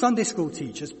 Sunday school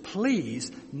teachers,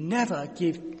 please never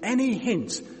give any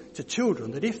hint to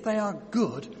children that if they are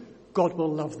good, God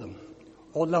will love them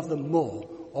or love them more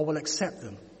or will accept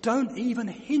them. Don't even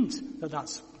hint that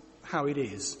that's how it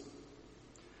is.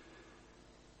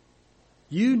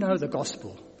 You know the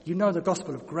gospel. You know the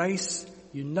gospel of grace.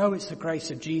 You know it's the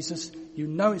grace of Jesus. You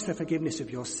know it's the forgiveness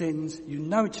of your sins. You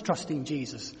know it's trusting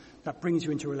Jesus that brings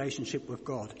you into a relationship with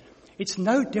God. It's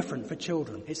no different for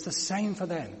children. It's the same for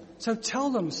them. So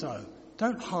tell them so.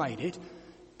 Don't hide it.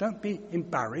 Don't be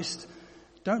embarrassed.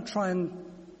 Don't try and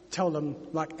tell them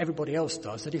like everybody else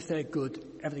does that if they're good,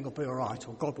 everything will be all right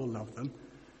or God will love them.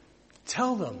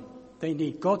 Tell them they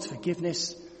need God's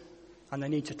forgiveness and they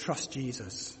need to trust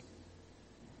Jesus.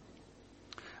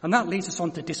 And that leads us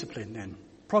on to discipline then.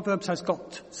 Proverbs has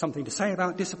got something to say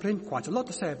about discipline, quite a lot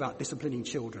to say about disciplining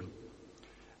children.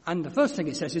 And the first thing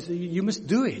it says is that you must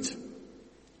do it.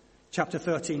 Chapter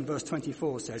 13, verse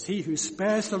 24 says, he who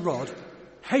spares the rod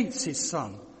hates his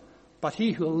son, but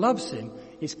he who loves him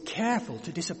is careful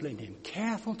to discipline him.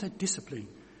 Careful to discipline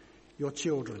your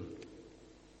children.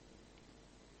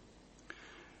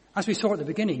 As we saw at the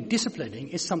beginning, disciplining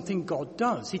is something God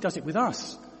does. He does it with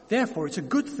us. Therefore, it's a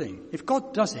good thing. If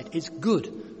God does it, it's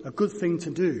good, a good thing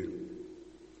to do.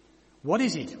 What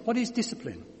is it? What is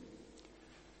discipline?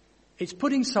 It's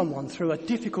putting someone through a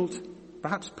difficult,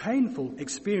 perhaps painful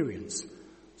experience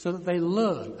so that they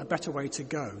learn a better way to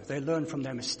go. They learn from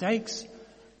their mistakes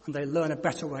and they learn a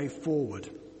better way forward.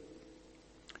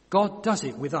 God does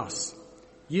it with us.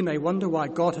 You may wonder why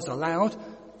God has allowed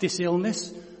this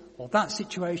illness or that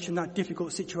situation, that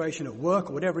difficult situation at work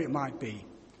or whatever it might be.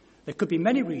 There could be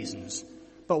many reasons,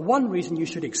 but one reason you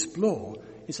should explore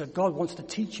is that God wants to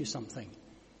teach you something.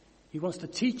 He wants to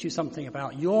teach you something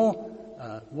about your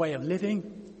way of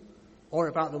living or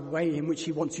about the way in which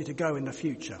he wants you to go in the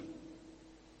future.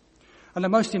 And the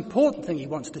most important thing he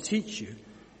wants to teach you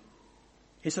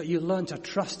is that you learn to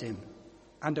trust him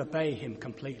and obey him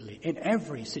completely in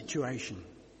every situation.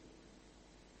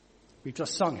 We've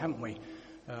just sung, haven't we,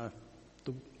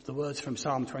 the words from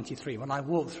Psalm 23. When I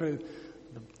walk through,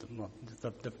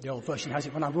 the old version has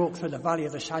it, when I walk through the valley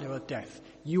of the shadow of death,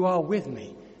 you are with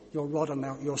me. Your rod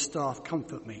and your staff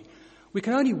comfort me. We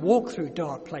can only walk through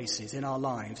dark places in our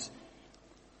lives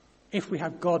if we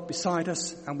have God beside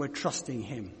us and we're trusting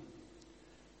him.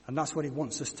 And that's what he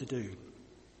wants us to do.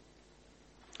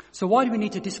 So why do we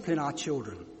need to discipline our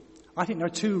children? I think there are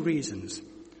two reasons.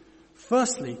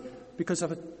 Firstly, because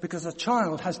a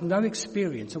child has no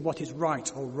experience of what is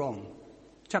right or wrong.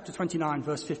 Chapter 29,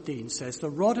 verse 15 says, "The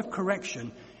rod of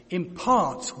correction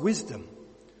imparts wisdom,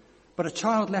 but a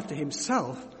child left to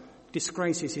himself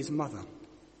disgraces his mother."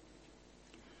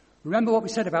 Remember what we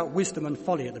said about wisdom and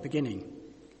folly at the beginning.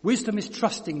 Wisdom is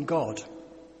trusting God.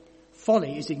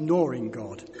 Folly is ignoring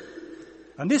God.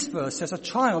 And this verse says a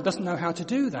child doesn't know how to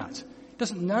do that.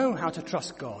 Doesn't know how to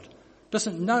trust God.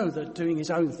 Doesn't know that doing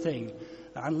his own thing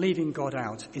and leaving God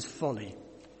out is folly.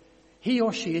 He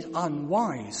or she is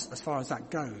unwise as far as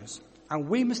that goes. And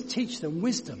we must teach them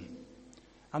wisdom.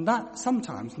 And that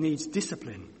sometimes needs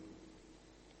discipline.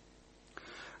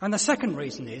 And the second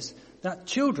reason is that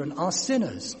children are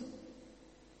sinners.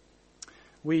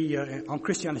 We, on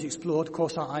Christianity Explored, of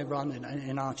course I run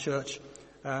in our church,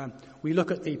 we look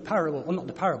at the parable, well not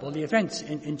the parable, the events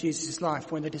in Jesus'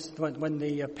 life when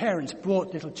the parents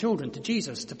brought little children to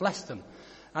Jesus to bless them.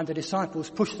 And the disciples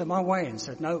pushed them away and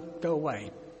said, "No, go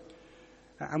away."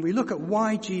 And we look at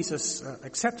why Jesus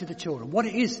accepted the children. What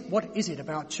is it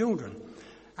about children?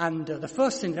 And the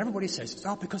first thing that everybody says is,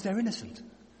 because they're innocent.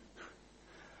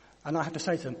 And I have to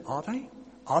say to them, are they?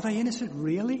 Are they innocent,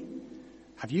 really?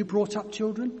 Have you brought up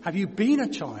children? Have you been a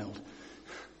child?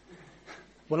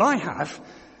 Well, I have.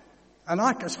 And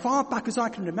as far back as I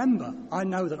can remember, I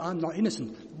know that I'm not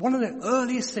innocent. One of the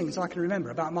earliest things I can remember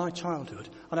about my childhood,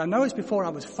 and I know it's before I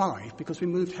was 5, because we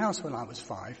moved house when I was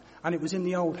 5, and it was in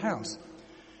the old house,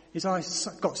 is I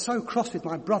got so cross with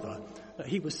my brother that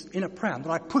he was in a pram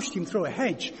that I pushed him through a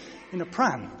hedge in a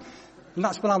pram. And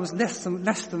that's when I was less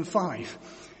than 5.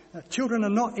 Children are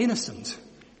not innocent.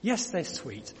 Yes, they're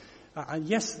sweet. And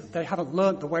yes, they haven't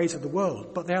learnt the ways of the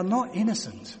world, but they are not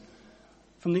innocent.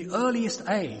 From the earliest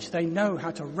age, they know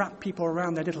how to wrap people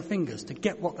around their little fingers to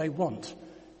get what they want.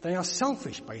 They are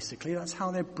selfish, basically. That's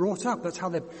how they're brought up. That's how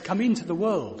they come into the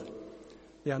world.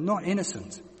 They are not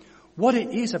innocent. What it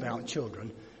is about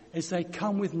children is they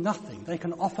come with nothing. They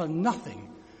can offer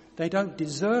nothing. They don't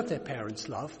deserve their parents'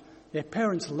 love. Their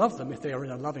parents love them if they are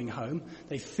in a loving home.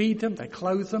 They feed them, they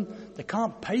clothe them. They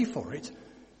can't pay for it.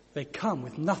 They come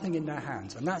with nothing in their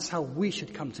hands. And that's how we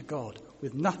should come to God,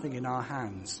 with nothing in our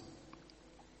hands.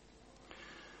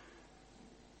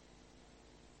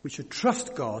 We should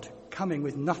trust God, coming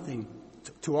with nothing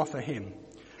to offer him.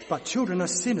 But children are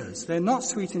sinners. They're not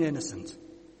sweet and innocent.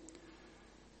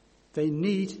 They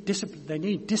need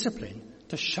discipline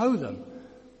to show them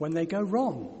when they go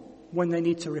wrong, when they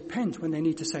need to repent, when they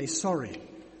need to say sorry,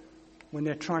 when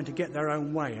they're trying to get their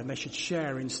own way and they should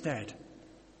share instead.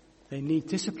 They need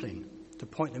discipline to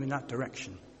point them in that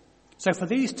direction. So for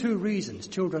these two reasons,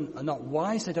 children are not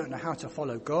wise, they don't know how to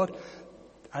follow God,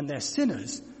 and they're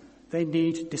sinners. They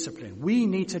need discipline. We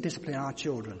need to discipline our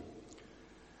children.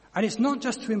 And it's not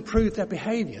just to improve their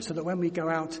behaviour so that when we go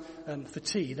out for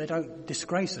tea, they don't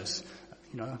disgrace us.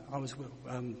 You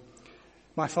know,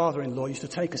 my father-in-law used to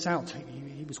take us out.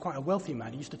 He was quite a wealthy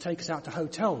man. He used to take us out to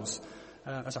hotels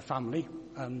as a family.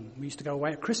 We used to go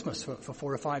away at Christmas for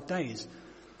 4 or 5 days.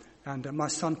 And my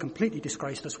son completely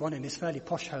disgraced us one in this fairly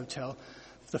posh hotel.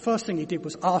 The first thing he did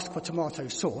was ask for tomato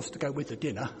sauce to go with the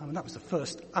dinner. I mean, that was the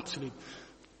first absolute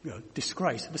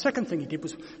disgrace. The second thing he did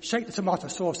was shake the tomato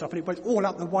sauce up and it went all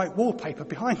up the white wallpaper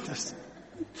behind us.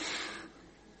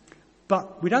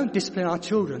 But we don't discipline our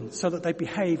children so that they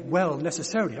behave well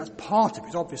necessarily. That's part of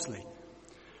it, obviously.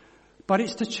 But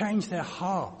it's to change their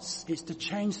hearts. It's to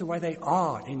change the way they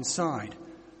are inside.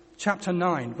 Chapter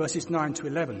 9, verses 9 to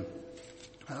 11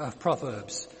 of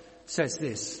Proverbs says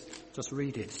this. Just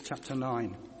read it, chapter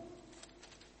 9.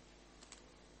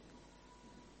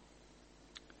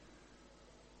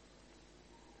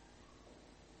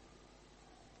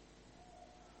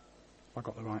 I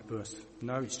got the right verse.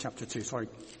 No, it's chapter 2. Sorry,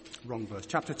 wrong verse.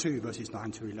 Chapter 2, verses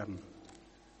 9 to 11.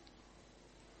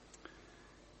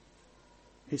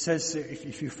 It says,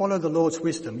 if you follow the Lord's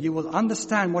wisdom, you will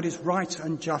understand what is right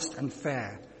and just and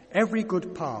fair, every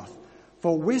good path.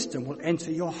 For wisdom will enter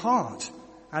your heart,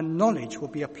 and knowledge will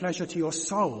be a pleasure to your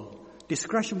soul.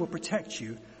 Discretion will protect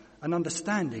you, and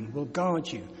understanding will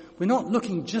guard you. We're not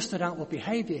looking just at outward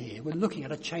behaviour here. We're looking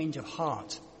at a change of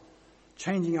heart,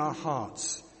 changing our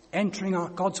hearts, entering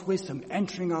God's wisdom,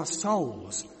 entering our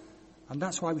souls. And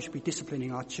that's why we should be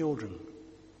disciplining our children.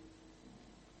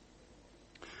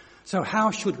 So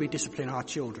how should we discipline our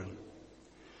children?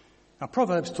 Now,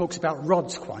 Proverbs talks about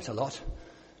rods quite a lot.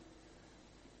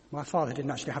 My father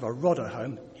didn't actually have a rod at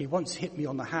home. He once hit me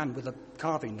on the hand with a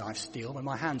carving knife steel when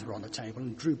my hands were on the table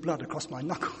and drew blood across my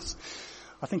knuckles.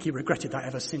 I think he regretted that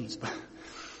ever since.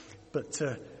 But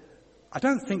I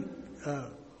don't think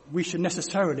we should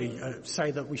necessarily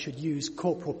say that we should use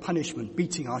corporal punishment,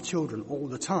 beating our children all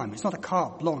the time. It's not a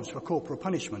carte blanche for corporal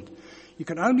punishment. You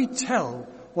can only tell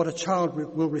what a child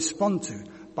will respond to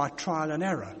by trial and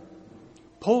error.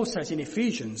 Paul says in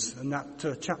Ephesians, in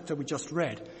that chapter we just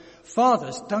read,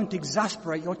 fathers, don't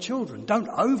exasperate your children. Don't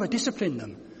over-discipline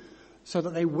them so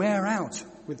that they wear out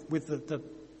with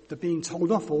the being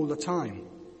told off all the time.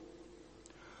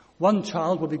 One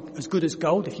child will be as good as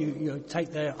gold if you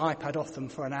take their iPad off them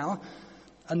for an hour.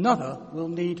 Another will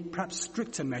need perhaps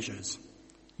stricter measures.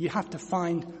 You have to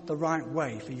find the right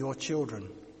way for your children.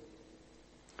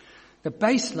 The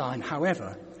baseline,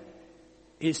 however,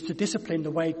 is to discipline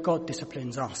the way God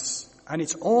disciplines us. And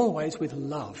it's always with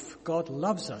love. God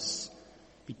loves us.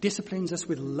 He disciplines us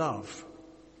with love.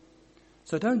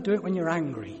 So don't do it when you're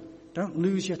angry. Don't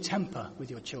lose your temper with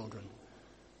your children.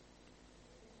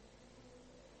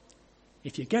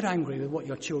 If you get angry with what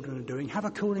your children are doing, have a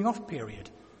cooling off period.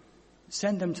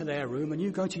 Send them to their room and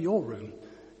you go to your room.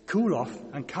 Cool off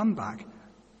and come back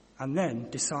and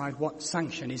then decide what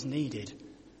sanction is needed.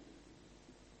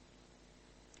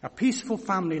 A peaceful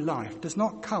family life does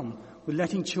not come with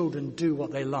letting children do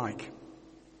what they like.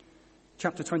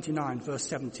 Chapter 29, verse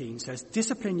 17 says,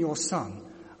 discipline your son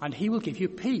and he will give you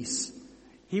peace.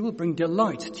 He will bring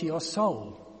delight to your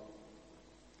soul.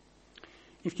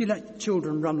 If you let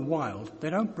children run wild,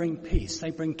 they don't bring peace, they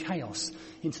bring chaos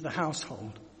into the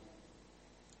household.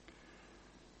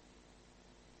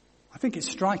 I think it's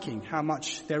striking how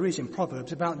much there is in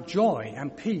Proverbs about joy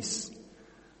and peace.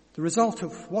 The result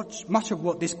of much of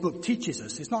what this book teaches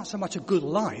us is not so much a good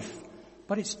life,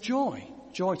 but it's joy.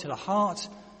 Joy to the heart,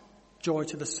 joy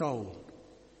to the soul.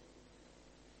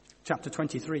 Chapter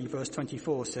 23, verse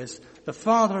 24 says, the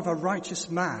father of a righteous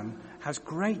man has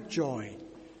great joy.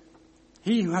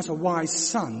 He who has a wise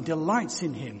son delights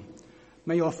in him.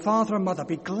 May your father and mother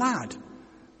be glad.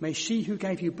 May she who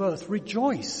gave you birth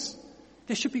rejoice.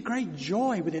 There should be great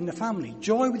joy within the family.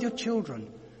 Joy with your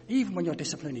children, even when you're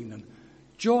disciplining them.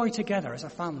 Joy together as a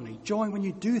family. Joy when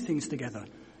you do things together.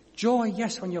 Joy,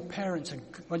 yes, when your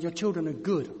children are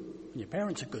good. And your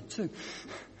parents are good too.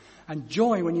 And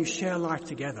joy when you share life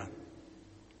together.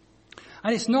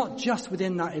 And it's not just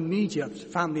within that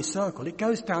immediate family circle. It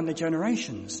goes down the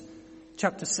generations.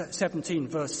 Chapter 17,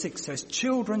 verse 6 says,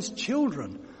 children's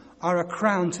children are a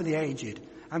crown to the aged,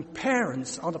 and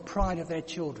parents are the pride of their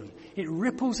children. It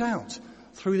ripples out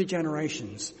through the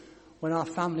generations when our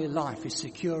family life is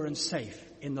secure and safe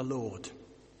in the Lord.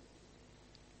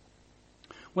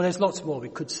 Well, there's lots more we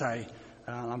could say.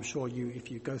 I'm sure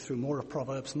if you go through more of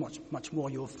Proverbs, much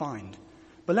more you'll find.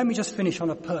 But let me just finish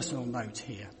on a personal note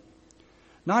here.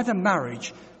 Neither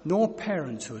marriage nor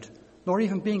parenthood, nor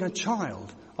even being a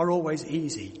child, are always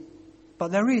easy,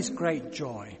 but there is great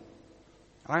joy.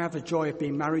 I have the joy of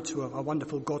being married to a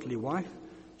wonderful godly wife.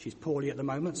 She's poorly at the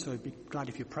moment, so I'd be glad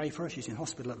if you pray for her. She's in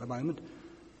hospital at the moment.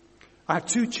 I have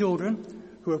 2 children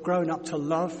who have grown up to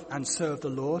love and serve the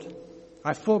Lord. I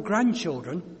have 4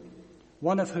 grandchildren,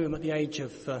 one of whom at the age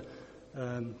of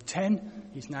 10,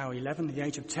 he's now 11, at the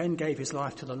age of 10 gave his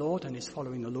life to the Lord and is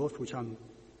following the Lord, for which I'm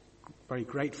very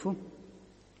grateful.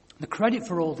 The credit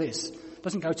for all this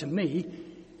doesn't go to me.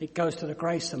 It goes to the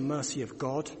grace and mercy of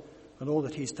God and all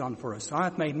that he's done for us. I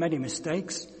have made many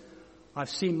mistakes. I've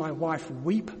seen my wife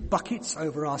weep buckets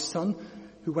over our son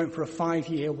who went for a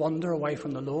 5-year wander away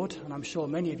from the Lord. And I'm sure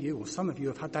many of you, or some of you,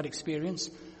 have had that experience,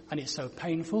 and it's so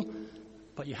painful.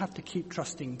 But you have to keep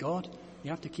trusting God. You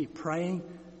have to keep praying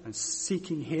and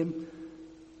seeking him.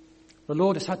 The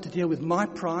Lord has had to deal with my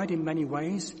pride in many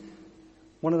ways.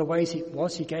 One of the ways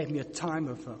he gave me a time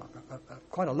of,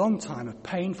 quite a long time of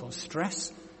painful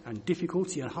stress and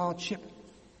difficulty and hardship.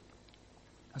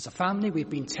 As a family, we've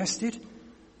been tested,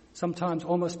 sometimes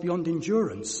almost beyond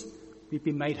endurance. We've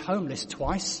been made homeless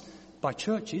twice by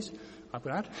churches, I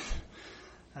would add,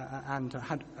 and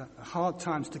had hard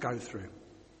times to go through.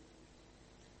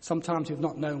 Sometimes we've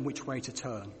not known which way to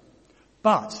turn.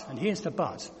 But, and here's the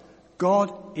but,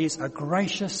 God is a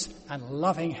gracious and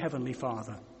loving Heavenly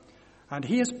Father. And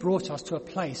he has brought us to a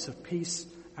place of peace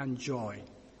and joy.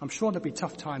 I'm sure there'll be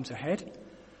tough times ahead,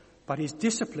 but his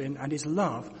discipline and his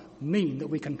love mean that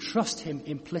we can trust him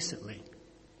implicitly.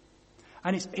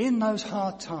 And it's in those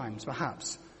hard times,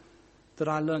 perhaps, that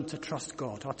I learned to trust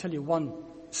God. I'll tell you one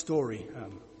story.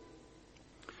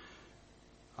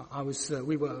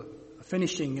 We were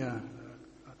finishing a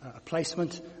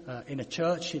placement in a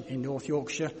church in North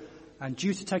Yorkshire, and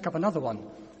due to take up another one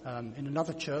in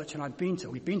another church, and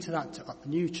we'd been to that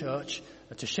new church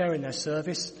to share in their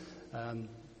service,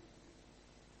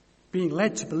 being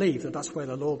led to believe that that's where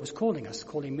the Lord was calling us,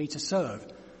 calling me to serve.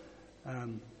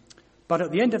 But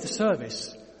at the end of the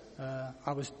service,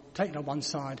 I was taken on one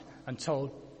side and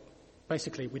told,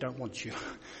 basically, we don't want you.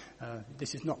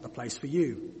 This is not the place for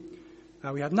you.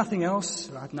 We had nothing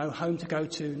else. I had no home to go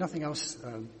to, nothing else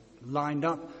lined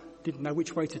up, didn't know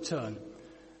which way to turn.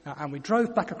 And we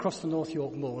drove back across the North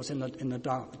York Moors in the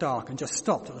dark and just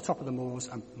stopped at the top of the moors,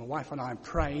 and my wife and I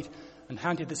prayed and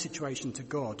handed the situation to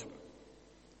God.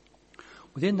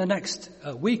 Within the next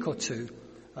week or two,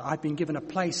 I'd been given a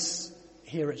place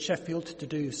here at Sheffield to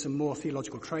do some more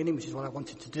theological training, which is what I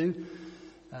wanted to do.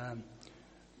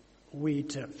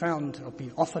 We'd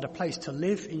been offered a place to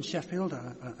live in Sheffield,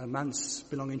 a manse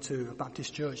belonging to a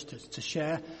Baptist church to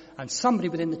share, and somebody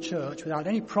within the church, without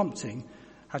any prompting,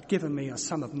 had given me a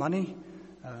sum of money,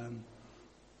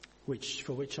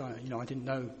 for which I didn't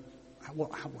know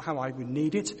how I would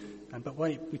need it. But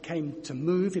when we came to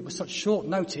move, it was such short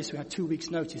notice. We had 2 weeks'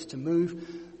 notice to move.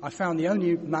 I found the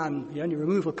only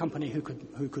removal company who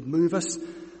could move us.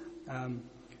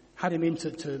 Had him in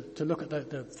to look at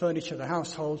the furniture of the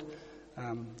household.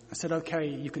 I said, okay,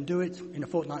 you can do it in a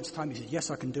fortnight's time. He said,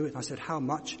 yes, I can do it. I said, how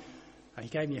much? And he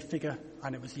gave me a figure,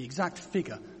 and it was the exact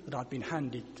figure that I'd been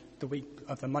handed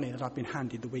the money that I'd been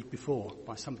handed the week before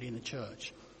by somebody in the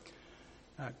church.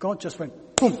 God just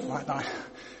went boom like that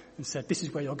and said, this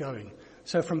is where you're going.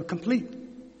 So from complete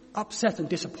upset and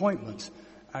disappointment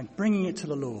and bringing it to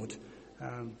the Lord,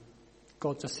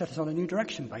 God just set us on a new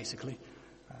direction, basically.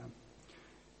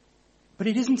 But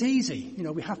it isn't easy.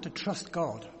 We have to trust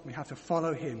God. We have to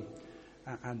follow him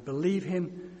and believe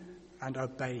him and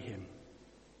obey him.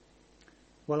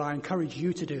 Well, I encourage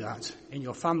you to do that in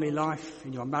your family life,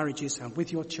 in your marriages, and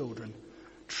with your children.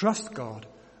 Trust God,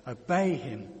 obey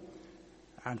him,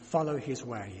 and follow his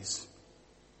ways.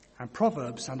 And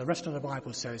Proverbs and the rest of the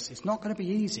Bible says it's not going to be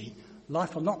easy.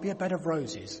 Life will not be a bed of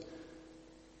roses.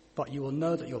 But you will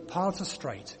know that your paths are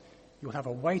straight. You will have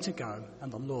a way to go,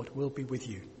 and the Lord will be with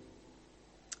you.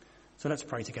 So let's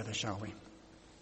pray together, shall we?